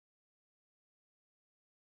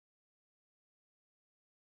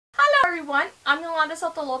everyone, I'm Yolanda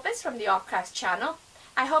Soto Lopez from the All Crafts channel.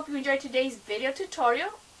 I hope you enjoyed today's video tutorial.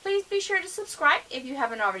 Please be sure to subscribe if you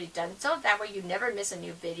haven't already done so. That way you never miss a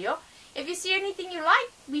new video. If you see anything you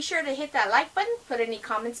like, be sure to hit that like button, put any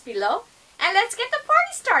comments below, and let's get the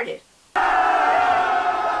party started.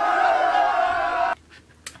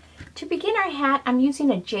 To begin our hat, I'm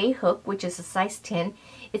using a J hook, which is a size 10.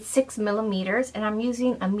 It's 6 millimeters, and I'm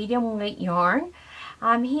using a medium weight yarn.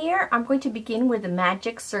 Here I'm going to begin with a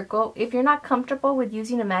magic circle. If you're not comfortable with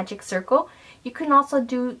using a magic circle, you can also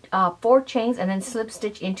do 4 chains and then slip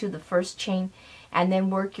stitch into the first chain and then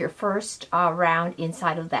work your first round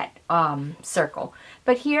inside of that circle.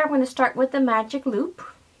 But here I'm going to start with the magic loop,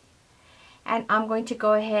 and I'm going to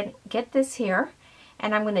go ahead and get this here,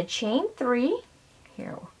 and I'm going to chain 3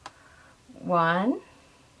 here. 1,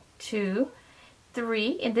 2,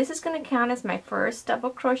 3, and this is going to count as my first double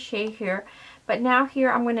crochet here. But now here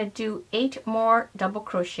I'm going to do 8 more double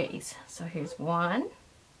crochets. So here's 1,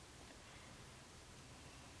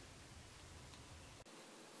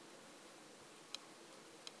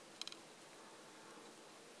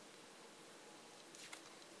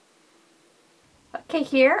 okay,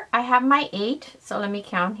 here I have my 8, so let me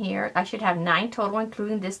count here. I should have 9 total,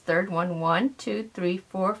 including this third one. 1, 2, 3,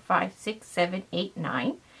 4, 5, 6, 7, 8,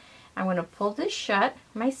 9. I'm going to pull this shut,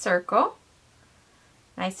 my circle,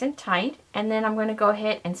 nice and tight, and then I'm going to go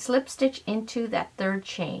ahead and slip stitch into that third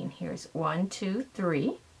chain. Here's 1, 2,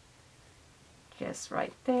 3, just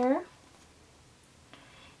right there.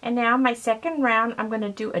 And now my second round, I'm going to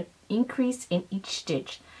do an increase in each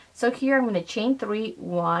stitch. So here I'm going to chain 3,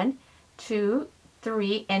 1, 2,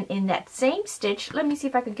 3, and in that same stitch, let me see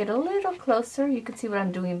if I can get a little closer. You can see what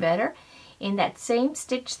I'm doing better. In that same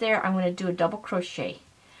stitch there, I'm going to do a double crochet.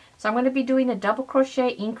 So I'm going to be doing a double crochet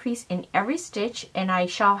increase in every stitch, and I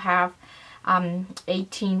shall have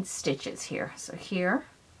 18 stitches here. So here,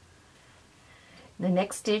 the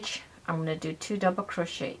next stitch, I'm going to do 2 double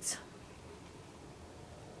crochets.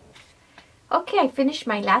 Okay, I finished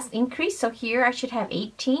my last increase, so here I should have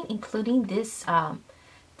 18, including this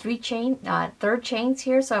third chains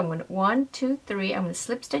here. So I'm going to 1, 2, 3. I'm going to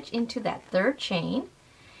slip stitch into that third chain,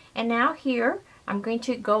 and now here I'm going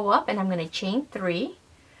to go up and I'm going to chain 3.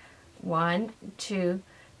 1, 2,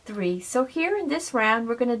 3. So here in this round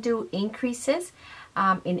we're going to do increases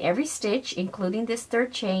in every stitch, including this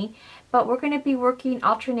third chain, but we're going to be working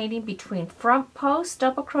alternating between front post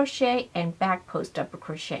double crochet and back post double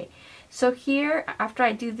crochet. So here, after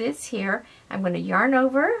I do this here, I'm going to yarn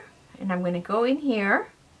over and I'm going to go in here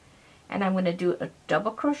and I'm going to do a double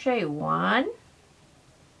crochet 1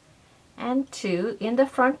 and 2 in the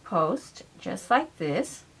front post, just like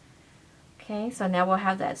this. Okay, so now we'll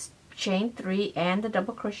have that chain 3 and the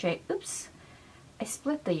double crochet. Oops, I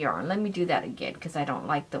split the yarn. Let me do that again because I don't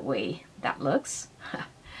like the way that looks.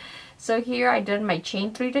 So here I done my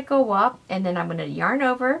chain 3 to go up, and then I'm going to yarn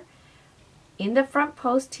over in the front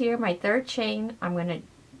post here, my third chain. I'm going to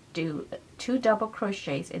do 2 double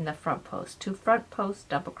crochets in the front post, 2 front post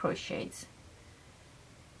double crochets.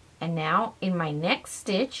 And now in my next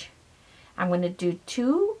stitch I'm going to do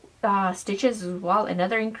 2 stitches as well,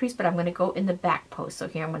 another increase, but I'm going to go in the back post. So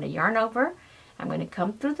here I'm going to yarn over, I'm going to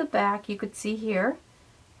come through the back. You could see here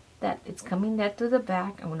that it's coming there through the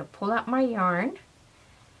back. I'm going to pull out my yarn,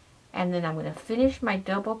 and then I'm going to finish my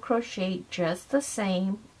double crochet just the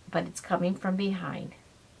same, but it's coming from behind.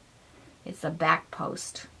 It's a back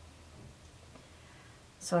post.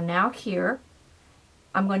 So now here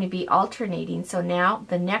I'm going to be alternating. So now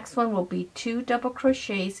the next one will be 2 double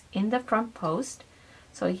crochets in the front post.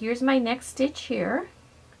 So here's my next stitch here,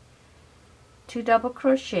 2 double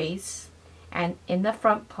crochets and in the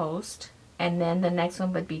front post, and then the next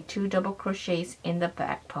one would be 2 double crochets in the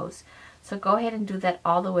back post. So go ahead and do that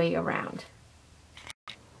all the way around.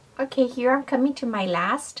 Okay, here I'm coming to my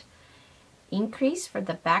last increase for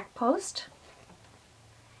the back post.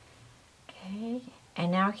 Okay,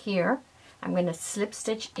 and now here I'm going to slip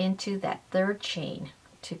stitch into that third chain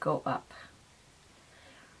to go up.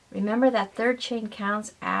 Remember that third chain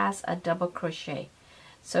counts as a double crochet.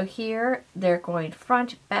 So here they're going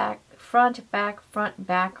front, back, front, back, front,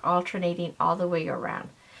 back, alternating all the way around.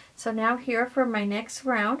 So now here for my next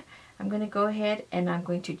round, I'm going to go ahead and I'm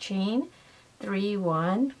going to chain 3,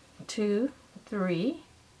 1, 2, 3.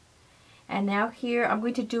 And now here I'm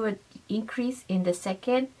going to do an increase in the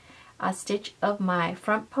second stitch of my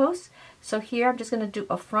front post. So here I'm just going to do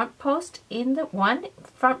a front post in the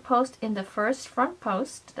front post in the first front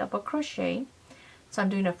post double crochet. So I'm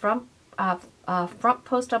doing a front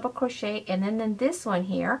post double crochet, and then in this one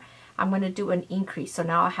here I'm going to do an increase. So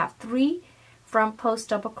now I have 3 front post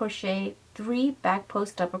double crochet, 3 back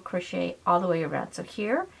post double crochet all the way around. So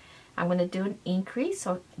here I'm going to do an increase.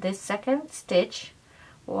 So this second stitch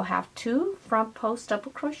will have 2 front post double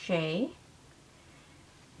crochet.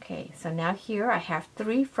 Okay, so now here I have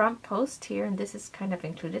 3 front posts here, and this is kind of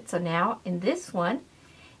included. So now in this one,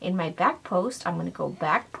 in my back post, I'm going to go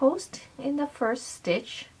back post in the first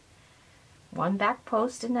stitch, 1 back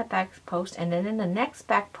post in the back post, and then in the next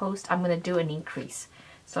back post I'm going to do an increase.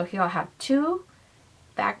 So here I'll have 2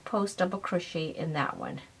 back post double crochet in that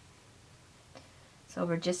one. So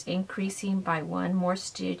we're just increasing by 1 more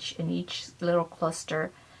stitch in each little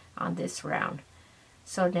cluster on this round.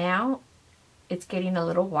 So now it's getting a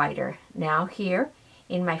little wider. Now here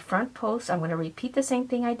in my front post, I'm going to repeat the same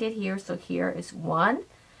thing I did here. So here is 1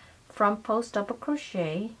 front post double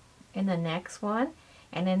crochet in the next one,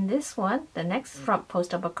 and in this one, the next front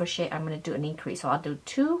post double crochet, I'm going to do an increase. So I'll do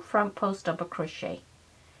 2 front post double crochet.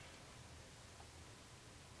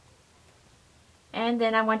 And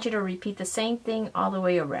then I want you to repeat the same thing all the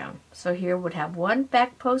way around. So here would have 1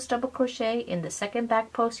 back post double crochet. In the second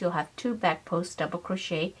back post, you'll have 2 back post double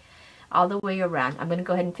crochet all the way around. I'm going to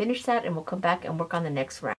go ahead and finish that, and we'll come back and work on the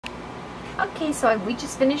next round. Okay, so we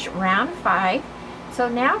just finished round 5. So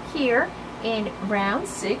now here in round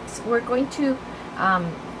 6, we're going to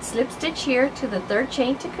slip stitch here to the 3rd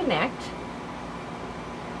chain to connect.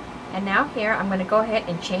 And now here I'm going to go ahead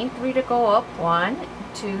and chain 3 to go up. 1,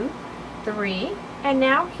 2, 3. And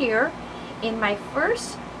now here in my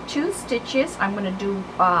first 2 stitches, I'm going to do,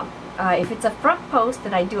 if it's a front post,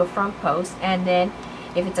 then I do a front post, and then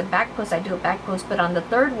if it's a back post, I do a back post, but on the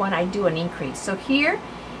 3rd one I do an increase. So here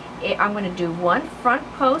I'm going to do 1 front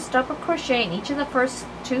post double crochet in each of the first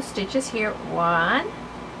 2 stitches here. 1,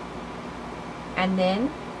 and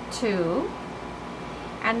then 2,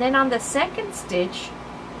 and then on the second stitch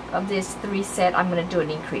of this 3 set, I'm going to do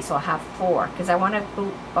an increase. So I'll have 4, because I want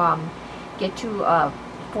to get to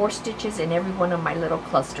 4 stitches in every one of my little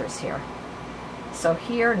clusters here. So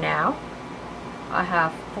here now I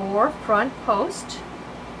have 4 front post,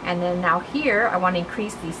 and then now here I want to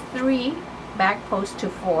increase these 3 back posts to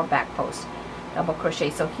 4 back posts double crochet.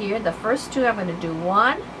 So here the first 2 I'm going to do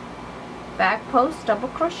 1 back post double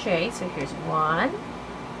crochet. So here's 1,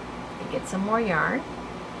 get some more yarn,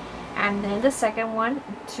 and then the second one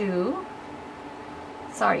 2.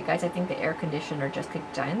 Sorry guys, I think the air conditioner just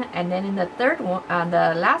kicked in. And then in the 3rd one,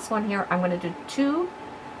 the last one here, I'm going to do 2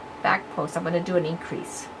 back posts. I'm going to do an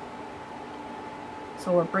increase.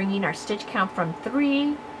 So we're bringing our stitch count from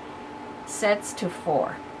 3 sets to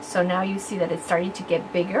 4. So now you see that it's starting to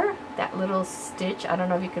get bigger, that little stitch. I don't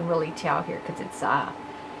know if you can really tell here because it's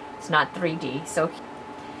not 3D.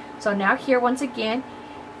 So now here once again,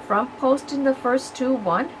 front post in the first 2,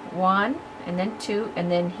 1, and then 2,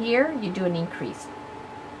 and then here you do an increase.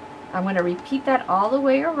 I'm going to repeat that all the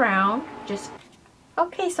way around.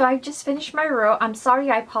 Okay, so I just finished my row. I'm sorry,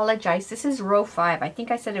 I apologize. This is row 5. I think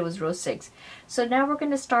I said it was row 6. So now we're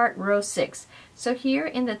going to start row 6. So here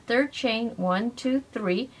in the 3rd chain, 1, 2,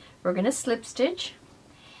 3, we're going to slip stitch.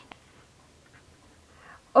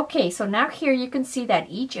 Okay, so now here you can see that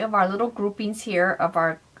each of our little groupings here of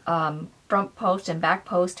our front post and back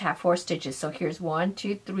post have 4 stitches. So here's 1,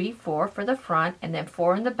 2, 3, 4 for the front, and then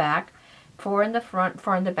 4 in the back, 4 in the front,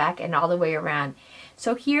 4 in the back, and all the way around.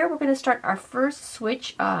 So here we're going to start our first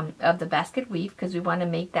switch of the basket weave, because we want to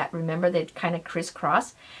make that, remember, that kind of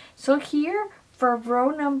crisscross. So here for row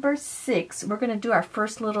number 6, we're going to do our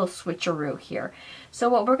first little switcheroo here. So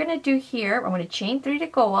what we're going to do here, I'm going to chain 3 to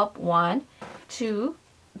go up. 1, 2,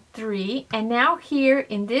 3, and now here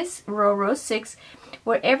in this row 6,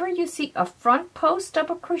 wherever you see a front post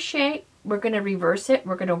double crochet, we're going to reverse it.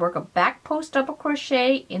 We're going to work a back post double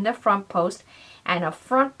crochet in the front post and a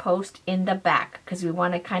front post in the back, because we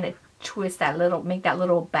want to kind of twist that little, make that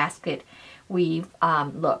little basket weave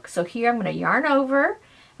look. So here I'm going to yarn over.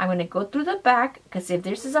 I'm going to go through the back, because if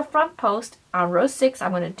this is a front post on row 6,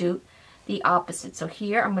 I'm going to do the opposite. So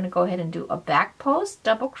here I'm going to go ahead and do a back post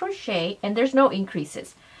double crochet, and there's no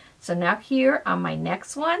increases. So now here on my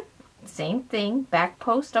next one, same thing, back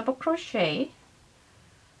post double crochet.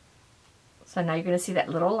 So now you're going to see that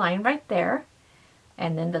little line right there.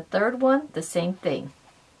 And then the 3rd one, the same thing.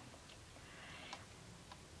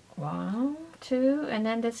 1, 2, and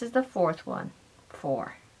then this is the 4th one,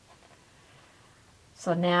 4.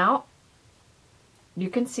 So now you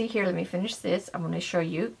can see here, let me finish this. I'm going to show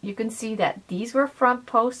you. You can see that these were front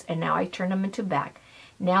posts, and now I turn them into back.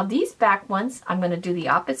 Now these back ones, I'm going to do the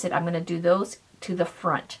opposite. I'm going to do those to the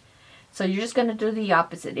front. So you're just going to do the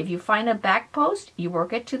opposite. If you find a back post, you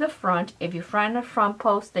work it to the front. If you find a front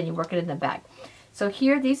post, then you work it in the back. So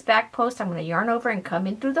here, these back posts, I'm going to yarn over and come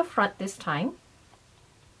in through the front this time.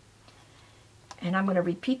 And I'm going to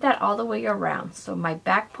repeat that all the way around. So my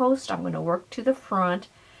back post, I'm going to work to the front.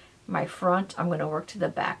 My front, I'm going to work to the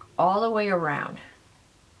back, all the way around.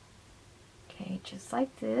 Okay, just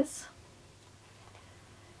like this.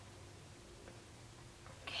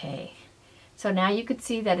 Okay, so now you can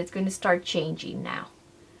see that it's going to start changing now.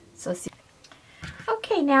 So see.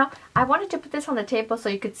 Okay, now I wanted to put this on the table so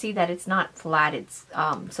you could see that it's not flat. It's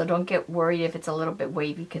so don't get worried if it's a little bit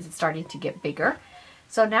wavy because it's starting to get bigger.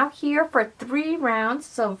 So now here for 3 rounds,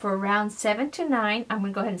 so for round 7 to 9, I'm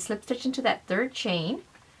going to go ahead and slip stitch into that 3rd chain.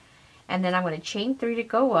 And then I'm going to chain 3 to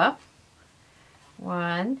go up.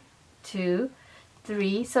 1, 2,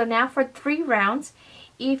 3. So now for 3 rounds,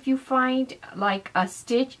 if you find like a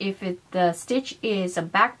stitch, if the stitch is a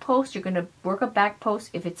back post, you're going to work a back post.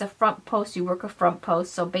 If it's a front post, you work a front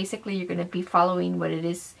post. So basically you're going to be following what it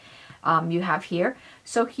is you have here.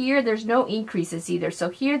 So here there's no increases either. So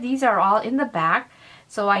here these are all in the back.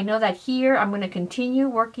 So I know that here I'm going to continue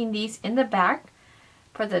working these in the back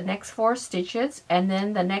for the next 4 stitches, and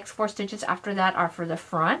then the next 4 stitches after that are for the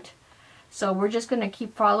front. So we're just going to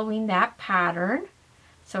keep following that pattern.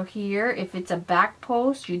 So here, if it's a back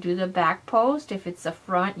post, you do the back post. If it's the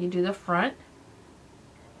front, you do the front.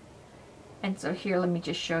 And so here, let me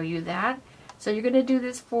just show you that. So you're going to do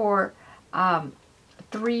this for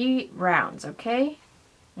 3 rounds, okay?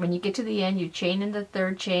 When you get to the end, you chain in the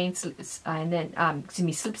 3rd chain, and then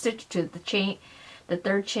slip stitch to the chain, the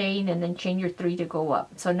 3rd chain, and then chain your 3 to go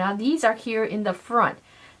up. So now these are here in the front.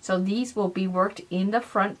 So these will be worked in the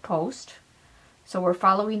front post. So we're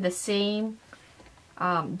following the same,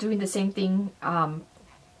 doing the same thing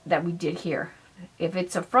that we did here. If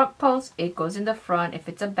it's a front post, it goes in the front. If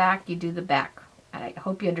it's a back, you do the back. I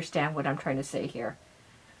hope you understand what I'm trying to say here.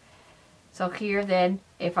 So here then,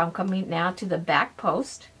 if I'm coming now to the back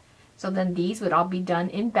post, so then these would all be done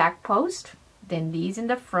in back post, then these in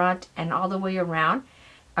the front and all the way around.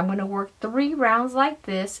 I'm going to work 3 rounds like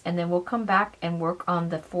this, and then we'll come back and work on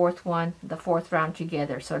the 4th one, the 4th round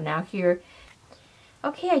together. So now here,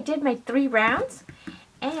 okay, I did my 3 rounds,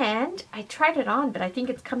 and I tried it on, but I think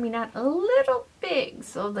it's coming out a little big.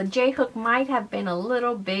 So the J-hook might have been a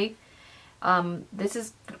little big. This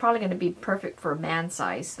is probably going to be perfect for man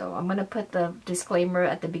size, so I'm going to put the disclaimer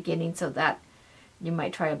at the beginning so that you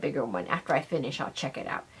might try a bigger one. After I finish, I'll check it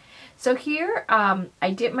out. So here,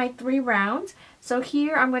 I did my 3 rounds. So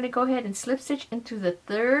here, I'm going to go ahead and slip stitch into the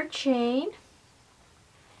 3rd chain.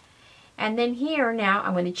 And then here, now,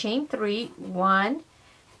 I'm going to chain 3, 1,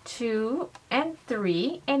 2, and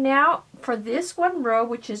 3. And now, for this one row,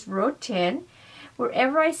 which is row 10,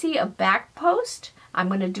 wherever I see a back post, I'm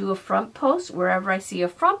going to do a front post. Wherever I see a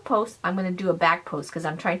front post, I'm going to do a back post because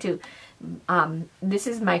I'm trying to, this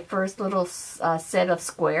is my first little set of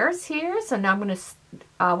squares here. So now I'm going to,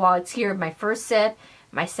 while it's here, my first set,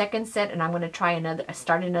 my 2nd set, and I'm going to try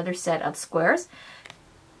start another set of squares.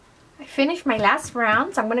 I finished my last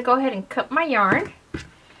round, so I'm going to go ahead and cut my yarn.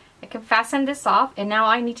 I can fasten this off, and now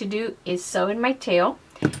all I need to do is sew in my tail.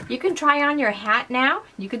 You can try on your hat now.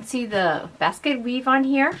 You can see the basket weave on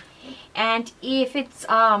here. And if it's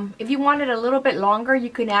if you want it a little bit longer, you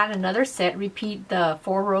can add another set, repeat the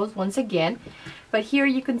 4 rows once again. But here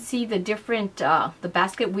you can see the different the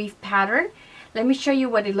basket weave pattern. Let me show you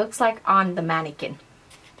what it looks like on the mannequin.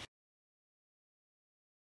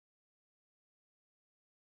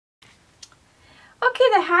 Okay,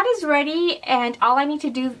 the hat is ready, and all I need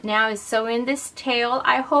to do now is sew in this tail.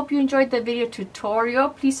 I hope you enjoyed the video tutorial.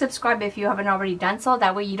 Please subscribe if you haven't already done so.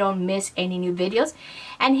 That way you don't miss any new videos.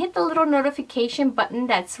 And hit the little notification button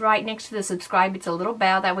that's right next to the subscribe. It's a little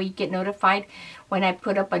bell. That way you get notified when I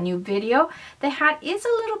put up a new video. The hat is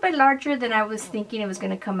a little bit larger than I was thinking it was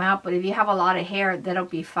going to come out, but if you have a lot of hair, that'll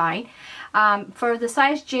be fine. For the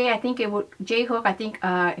size J, I think it would J-hook. I think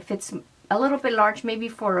if it's a little bit large, maybe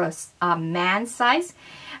for a man size.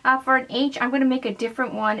 For an H, I'm going to make a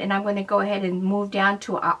different one, and I'm going to go ahead and move down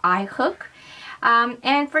to a I hook.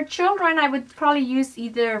 And for children, I would probably use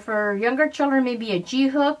either, for younger children, maybe a G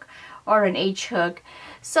hook or an H hook.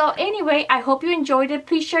 So anyway, I hope you enjoyed it.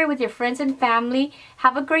 Please share it with your friends and family.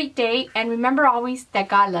 Have a great day, and remember always that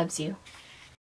God loves you.